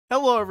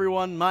Hello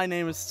everyone, my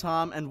name is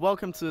Tom, and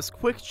welcome to this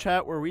quick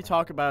chat where we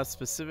talk about a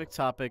specific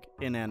topic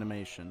in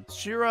animation.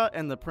 She-Ra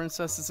and the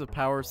Princesses of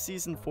Power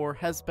Season 4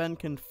 has been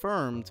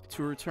confirmed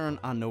to return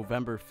on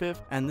November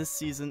 5th, and this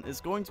season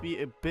is going to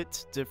be a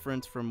bit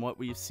different from what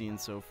we've seen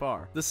so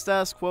far. The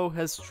status quo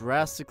has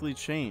drastically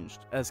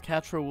changed, as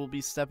Catra will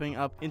be stepping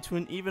up into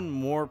an even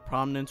more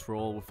prominent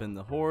role within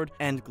the Horde,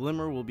 and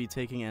Glimmer will be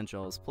taking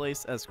Angela's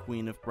place as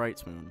Queen of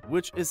Brightmoon,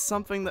 which is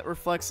something that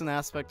reflects an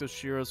aspect of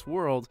She-Ra's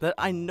world that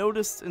I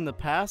noticed in the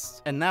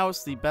past, and now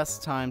is the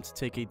best time to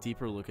take a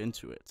deeper look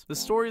into it. The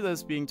story that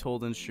is being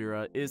told in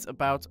She-Ra is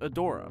about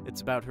Adora.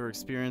 It's about her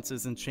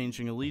experiences in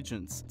changing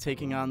allegiance,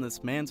 taking on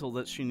this mantle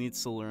that she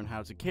needs to learn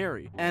how to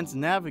carry, and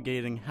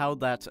navigating how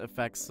that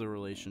affects the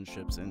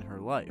relationships in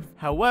her life.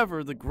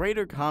 However, the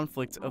greater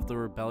conflict of the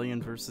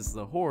rebellion versus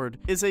the Horde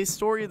is a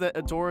story that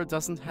Adora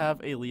doesn't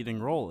have a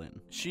leading role in.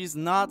 She's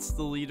not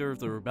the leader of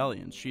the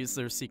rebellion, she's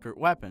their secret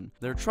weapon,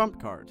 their trump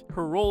card.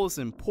 Her role is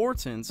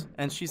important,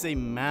 and she's a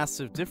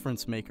massive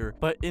difference maker,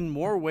 but in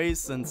more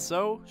ways than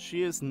so,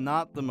 she is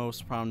not the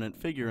most prominent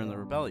figure in the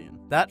rebellion.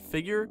 That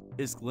figure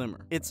is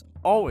Glimmer. It's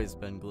always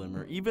been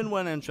Glimmer. Even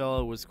when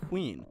Angela was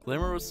queen,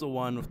 Glimmer was the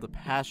one with the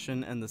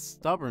passion and the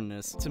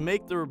stubbornness to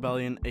make the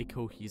rebellion a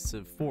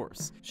cohesive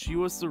force. She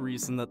was the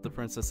reason that the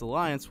Princess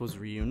Alliance was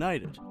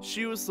reunited.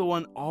 She was the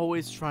one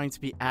always trying to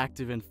be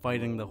active in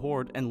fighting the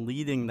Horde and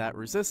leading that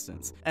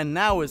resistance. And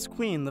now as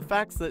queen, the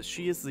fact that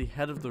she is the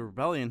head of the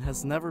rebellion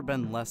has never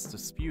been less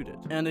disputed.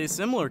 And a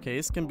similar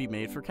case can be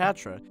made for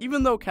Catra.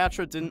 Even though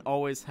Catra didn't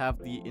always have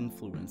the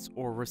influence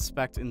or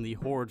respect in the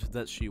Horde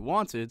that she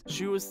wanted,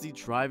 she was the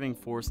driving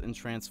force in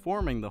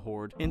transforming the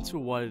Horde into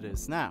what it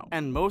is now.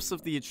 And most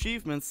of the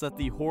achievements that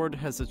the Horde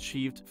has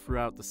achieved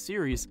throughout the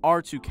series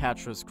are to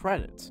Catra's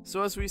credit.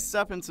 So as we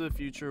step into the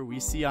future, we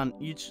see on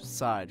each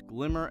side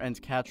Glimmer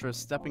and Catra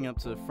stepping up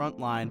to the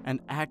front line and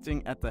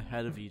acting at the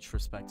head of each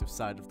respective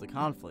side of the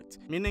conflict.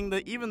 Meaning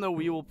that even though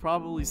we will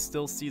probably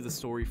still see the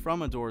story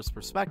from Adora's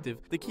perspective,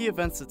 the key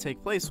events that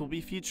take place will be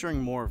featuring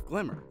more of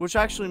Glimmer, which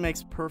actually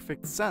makes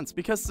perfect sense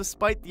because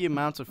despite the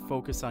amount of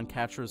focus on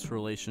Catra's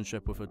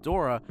relationship with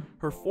Adora,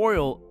 her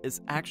foil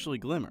is actually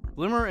Glimmer.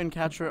 Glimmer and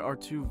Catra are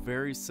two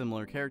very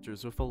similar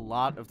characters with a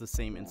lot of the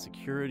same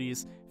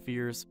insecurities,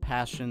 fears,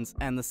 passions,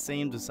 and the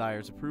same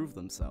desire to prove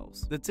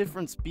themselves. The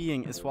difference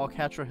being is while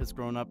Catra has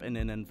grown up in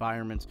an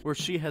environment where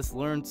she has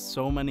learned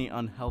so many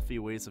unhealthy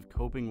ways of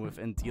coping with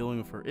and dealing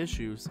with her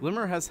issues,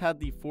 Glimmer has had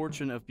the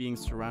fortune of being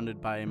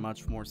surrounded by a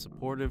much more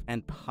supportive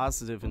and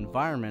positive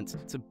environment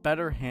to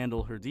better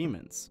handle her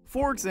demons.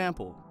 For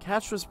example,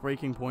 Catra's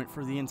breaking point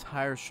for the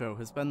entire show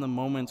has been the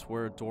moment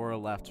where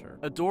Adora left her.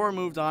 Adora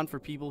moved on for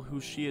people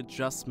who she had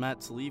just met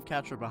to leave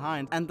Catra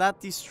behind, and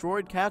that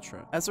destroyed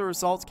Catra. As a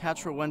result,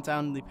 Catra went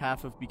down the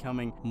path of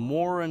becoming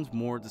more and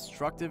more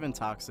destructive and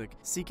toxic,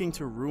 seeking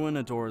to ruin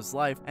Adora's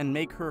life and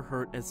make her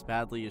hurt as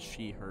badly as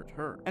she hurt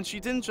her. And she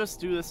didn't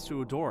just do this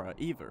to Adora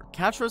either.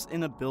 Catra's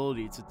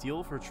inability to deal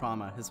with her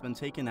trauma has been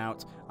taken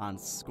out on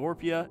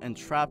Scorpia and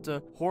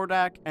Trapta,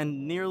 Hordak,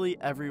 and nearly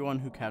everyone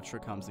who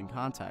Catra comes in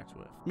contact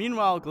with.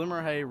 Meanwhile,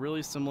 Glimmer had a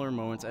really similar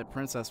moment at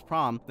Princess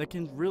Prom that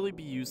can really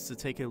be used to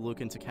take a look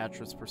into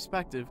Catra's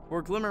perspective,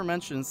 where Glimmer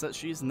mentions that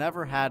she's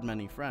never had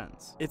many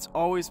friends. It's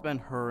always been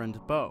her and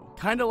Bo.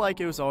 Kinda like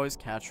it was always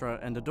Catra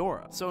and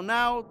Adora. So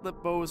now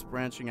that Bo is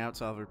branching out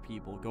to other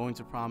people, going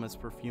to prom as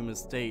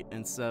Perfuma's date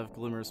instead of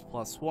Glimmer's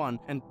 +1,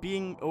 and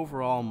being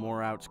overall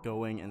more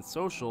outgoing and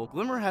social,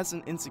 Glimmer has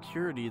an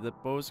insecurity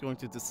that Bo is going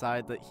to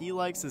decide that he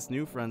likes his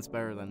new friends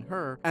better than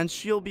her, and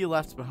she'll be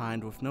left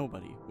behind with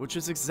nobody, which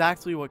is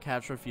exactly what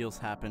Catra feels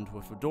happened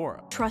with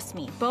Adora. Trust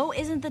me, Bo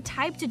isn't the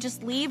type to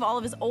just leave all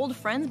of his old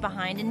friends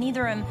behind, and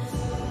neither am...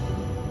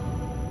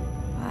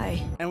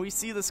 And we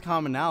see this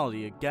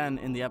commonality again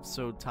in the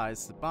episode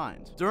Ties That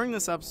Bind. During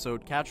this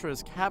episode, Catra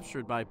is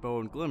captured by Bo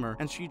and Glimmer,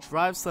 and she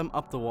drives them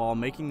up the wall,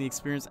 making the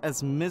experience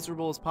as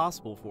miserable as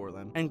possible for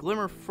them. And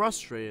Glimmer,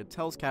 frustrated,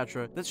 tells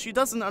Catra that she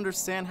doesn't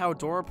understand how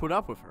Adora put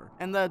up with her,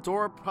 and that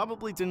Adora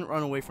probably didn't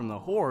run away from the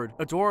Horde,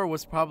 Adora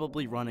was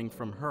probably running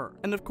from her.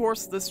 And of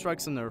course, this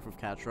strikes a nerve with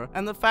Catra,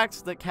 and the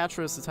fact that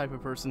Catra is the type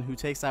of person who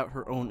takes out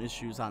her own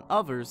issues on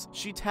others,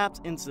 she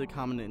tapped into the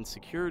common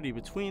insecurity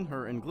between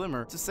her and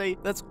Glimmer to say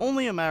that's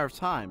only a matter of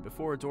time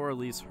before Adora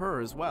leaves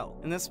her as well.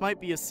 And this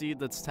might be a seed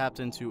that's tapped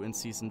into in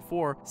Season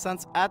 4,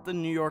 since at the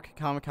New York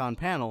Comic-Con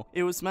panel,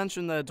 it was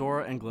mentioned that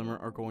Adora and Glimmer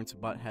are going to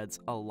butt heads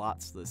a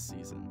lot this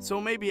season. So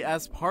maybe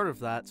as part of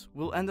that,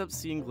 we'll end up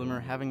seeing Glimmer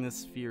having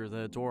this fear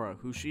that Adora,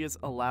 who she has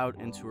allowed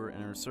into her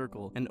inner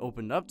circle and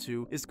opened up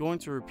to, is going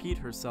to repeat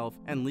herself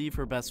and leave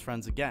her best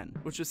friends again,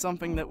 which is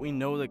something that we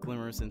know that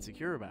Glimmer is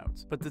insecure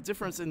about. But the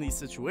difference in these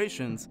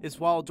situations is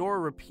while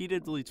Adora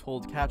repeatedly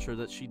told Catra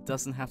that she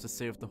doesn't have to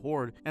stay with the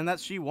Horde and that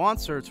she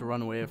wants her to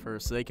run away with her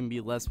so they can be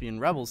lesbian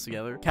rebels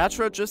together,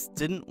 Catra just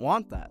didn't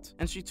want that.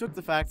 And she took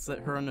the fact that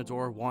her and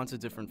Adora wanted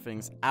different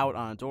things out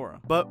on Adora.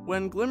 But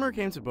when Glimmer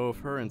came to both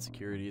her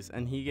insecurities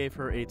and he gave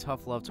her a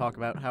tough love talk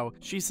about how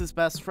she's his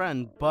best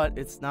friend, but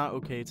it's not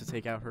okay to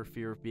take out her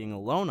fear of being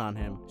alone on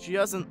him, she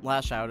doesn't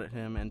lash out at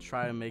him and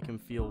try to make him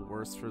feel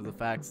worse for the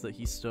fact that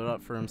he stood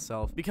up for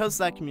himself, because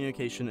that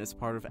communication is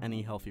part of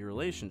any healthy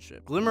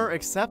relationship. Glimmer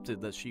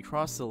accepted that she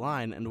crossed the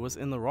line and was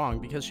in the wrong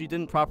because she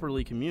didn't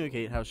properly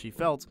communicate how she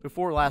felt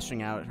before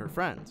lashing out at her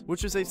friend,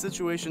 which is a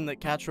situation that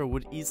Catra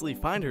would easily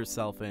find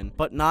herself in,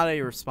 but not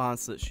a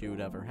response that she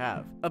would ever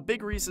have. A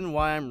big reason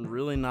why I'm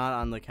really not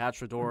on the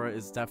Catra-Adora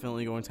is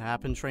definitely going to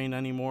happen train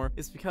anymore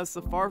is because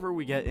the farther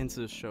we get into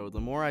the show, the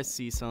more I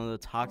see some of the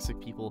toxic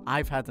people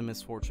I've had the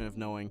misfortune of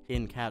knowing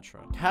in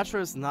Catra.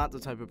 Catra is not the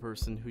type of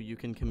person who you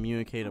can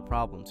communicate a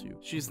problem to.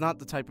 She's not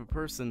the type of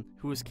person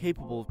who is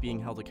capable of being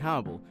held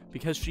accountable,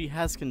 because she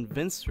has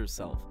convinced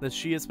herself that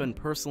she has been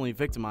personally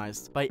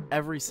victimized by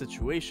every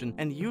situation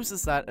and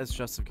uses that as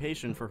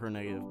justification for her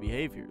negative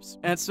behaviors.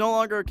 And it's no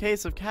longer a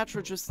case of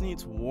Catra just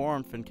needs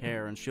warmth and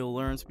care and she'll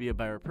learn to be a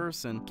better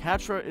person.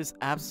 Catra is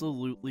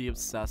absolutely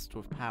obsessed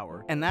with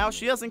power, and now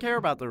she doesn't care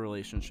about the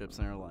relationships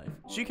in her life.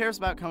 She cares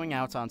about coming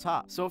out on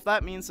top. So if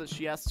that means that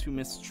she has to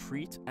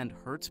mistreat and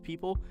hurt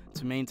people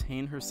to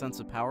maintain her sense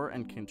of power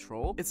and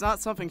control, it's not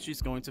something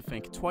she's going to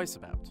think twice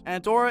about.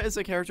 And Adora is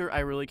a character I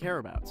really care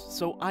about,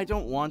 so I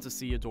don't want to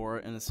see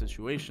Adora in a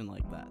situation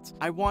like that.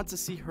 I want to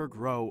see her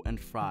grow and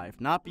thrive,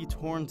 not be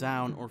torn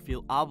down or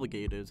feel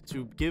obligated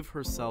to give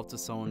herself to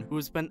someone who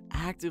has been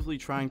actively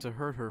trying to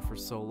hurt her for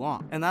so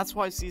long. And that's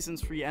why Season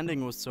 3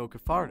 ending was so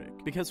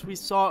cathartic, because we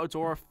saw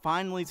Adora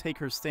finally take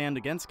her stand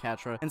against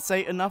Catra and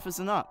say enough is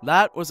enough.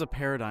 That was a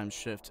paradigm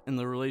shift in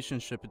the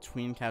relationship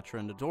between Catra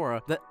and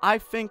Adora that I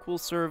think will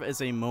serve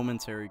as a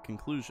momentary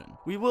conclusion.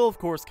 We will of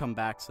course come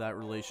back to that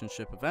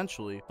relationship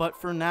eventually, but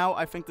for now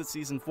I think that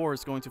Season 4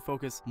 is going to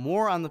focus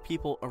more on the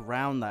people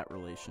around that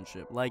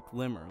relationship, like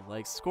Glimmer,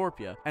 like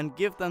Scorpia, and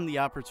give them the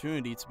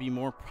opportunity to be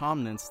more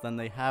prominent than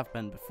they have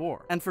been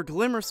before. And for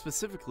Glimmer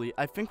specifically,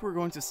 I think we're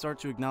going to start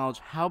to acknowledge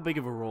how big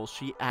of a role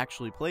she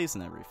actually plays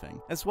in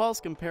everything, as well as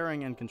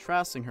comparing and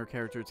contrasting her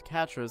character to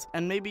Catra's,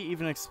 and maybe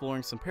even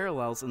exploring some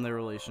parallels in their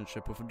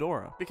relationship with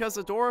Adora. Because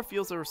Adora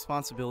feels a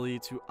responsibility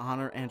to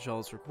honor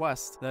Angela's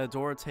request that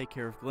Adora take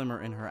care of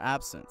Glimmer in her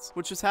absence,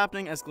 which is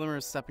happening as Glimmer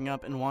is stepping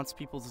up and wants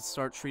people to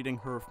start treating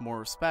her with more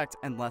respect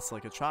and less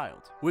like a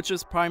child, which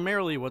is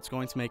primarily what's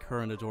going to make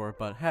her and Adora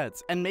butt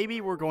heads. And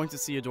maybe we're going to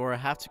see Adora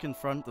have to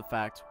confront the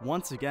fact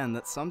once again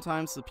that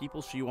sometimes the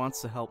people she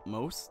wants to help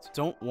most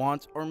don't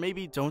want or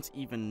maybe don't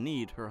even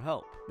need her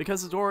help,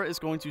 because Adora is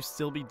going to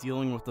still be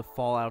dealing with the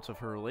fallout of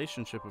her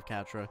relationship with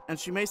Catra, and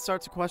she may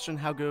start to question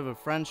how good of a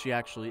friend she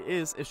actually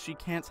is if she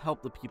can't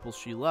help the people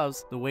she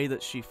loves the way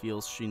that she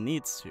feels she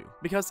needs to.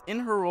 Because in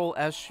her role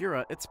as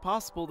She-Ra, it's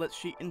possible that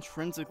she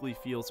intrinsically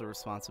feels a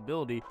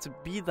responsibility to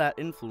be that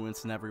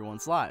influence in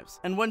everyone's lives.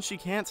 And when she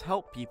can't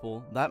help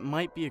people, that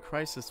might be a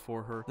crisis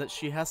for her that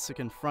she has to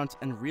confront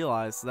and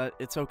realize that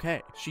it's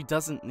okay. She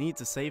doesn't need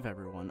to save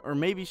everyone, or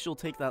maybe she'll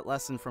take that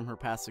lesson from her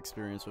past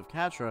experience with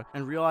Catra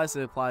and realize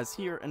it applies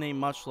here in a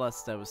much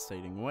less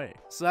devastating way.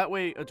 So that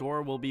way,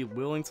 Adora will be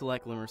willing to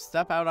let Glimmer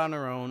step out on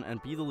her own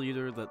and be the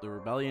leader that the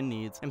rebellion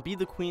needs, and be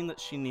the queen that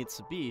she needs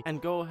to be,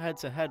 and go head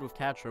to head with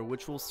Catra,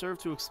 which will serve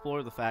to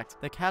explore the fact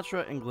that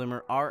Catra and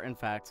Glimmer are in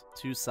fact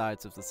two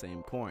sides of the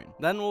same coin.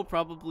 Then we'll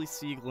probably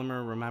see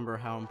Glimmer remember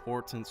how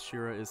important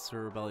She-Ra is to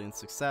Rebellion's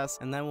success,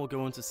 and then we'll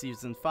go into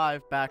Season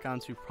 5 back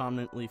onto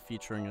prominently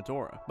featuring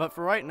Adora. But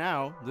for right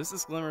now, this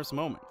is Glimmer's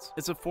moment.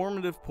 It's a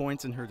formative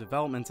point in her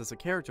development as a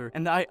character,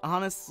 and I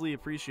honestly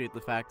appreciate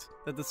the fact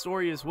that the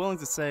story is willing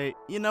to say,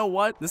 you know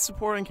what, this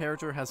supporting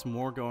character has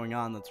more going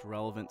on that's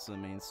relevant to the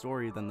main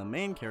story than the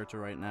main character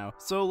right now,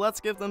 so let's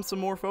give them some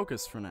more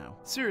focus for now.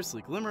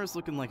 Seriously, Glimmer is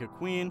looking like a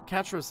queen,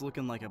 Catra's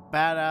looking like a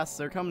badass,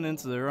 they're coming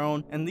into their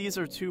own, and these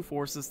are two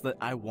forces that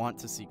I want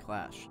to see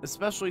clash,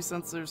 especially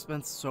since there's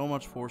been so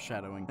much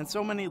foreshadowing and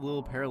so many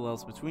little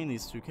parallels between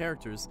these two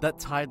characters that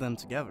tie them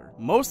together.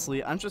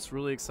 Mostly, I'm just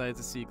really excited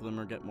to see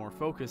Glimmer get more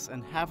focus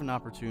and have an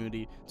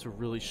opportunity to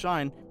really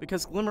shine,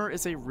 because Glimmer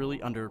is a really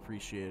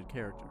underappreciated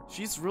character.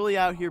 She's really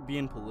out here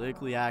being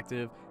politically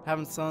active,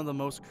 having some of the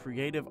most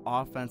creative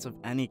offense of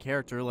any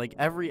character, like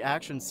every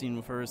action scene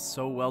with her is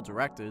so well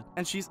directed,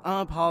 and she's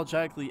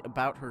unapologetically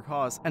about her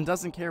cause and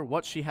doesn't care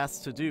what she has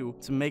to do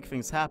to make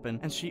things happen,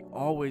 and she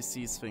always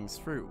sees things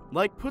through.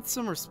 Like, put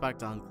some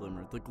respect on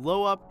Glimmer, the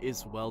glow up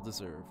is well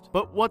deserved.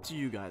 But what do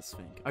you guys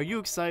think? Are you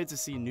excited to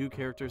see new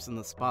characters in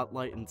the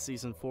spotlight in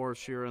Season 4 of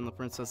She-Ra and the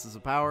Princesses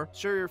of Power?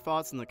 Share your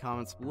thoughts in the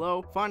comments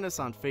below, find us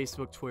on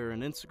Facebook, Twitter,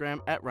 and Instagram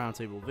at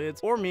Roundtable Vids,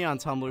 or me on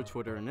Tumblr,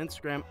 Twitter, and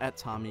Instagram at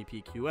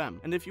TommyPQM.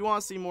 And if you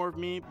want to see more of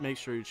me, make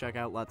sure you check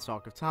out Let's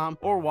Talk of Tom,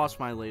 or watch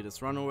my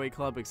latest Runaway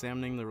Club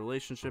examining the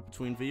relationship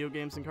between video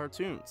games and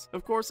cartoons.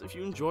 Of course, if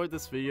you enjoyed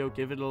this video,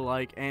 give it a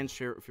like and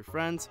share it with your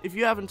friends. If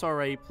you haven't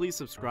already, please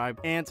subscribe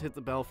and hit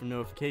the bell for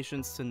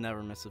notifications to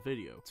never miss a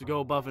video. To go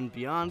above and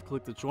beyond,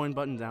 click the join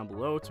button down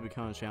below to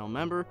become a channel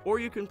member, or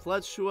you can pledge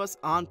pledge to us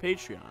on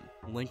Patreon.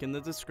 Link in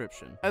the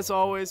description. As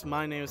always,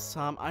 my name is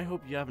Tom. I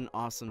hope you have an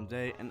awesome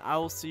day, and I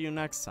will see you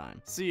next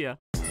time. See ya.